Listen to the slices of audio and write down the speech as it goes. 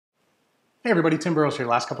Hey everybody, Tim Burrows here.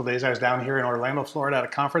 Last couple of days I was down here in Orlando, Florida at a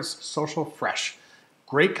conference, Social Fresh.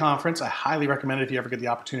 Great conference. I highly recommend it if you ever get the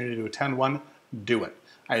opportunity to attend one, do it.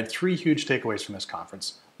 I had three huge takeaways from this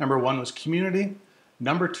conference. Number one was community,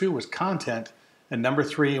 number two was content, and number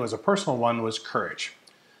three was a personal one, was courage.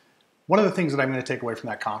 One of the things that I'm going to take away from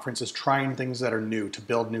that conference is trying things that are new to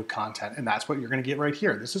build new content, and that's what you're going to get right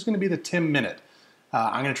here. This is going to be the TiMinute.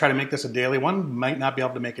 I'm going to try to make this a daily one. Might not be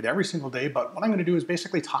able to make it every single day, but what I'm going to do is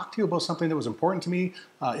basically talk to you about something that was important to me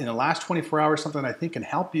in the last 24 hours, something I think can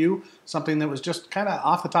help you, something that was just kind of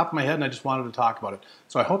off the top of my head and I just wanted to talk about it.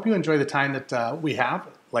 So I hope you enjoy the time that we have.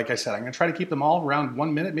 Like I said, I'm going to try to keep them all around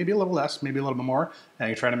 1 minute, maybe a little less, maybe a little bit more, and I'm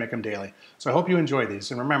going to try to make them daily. So I hope you enjoy these.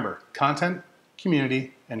 And remember, content,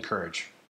 community, and courage.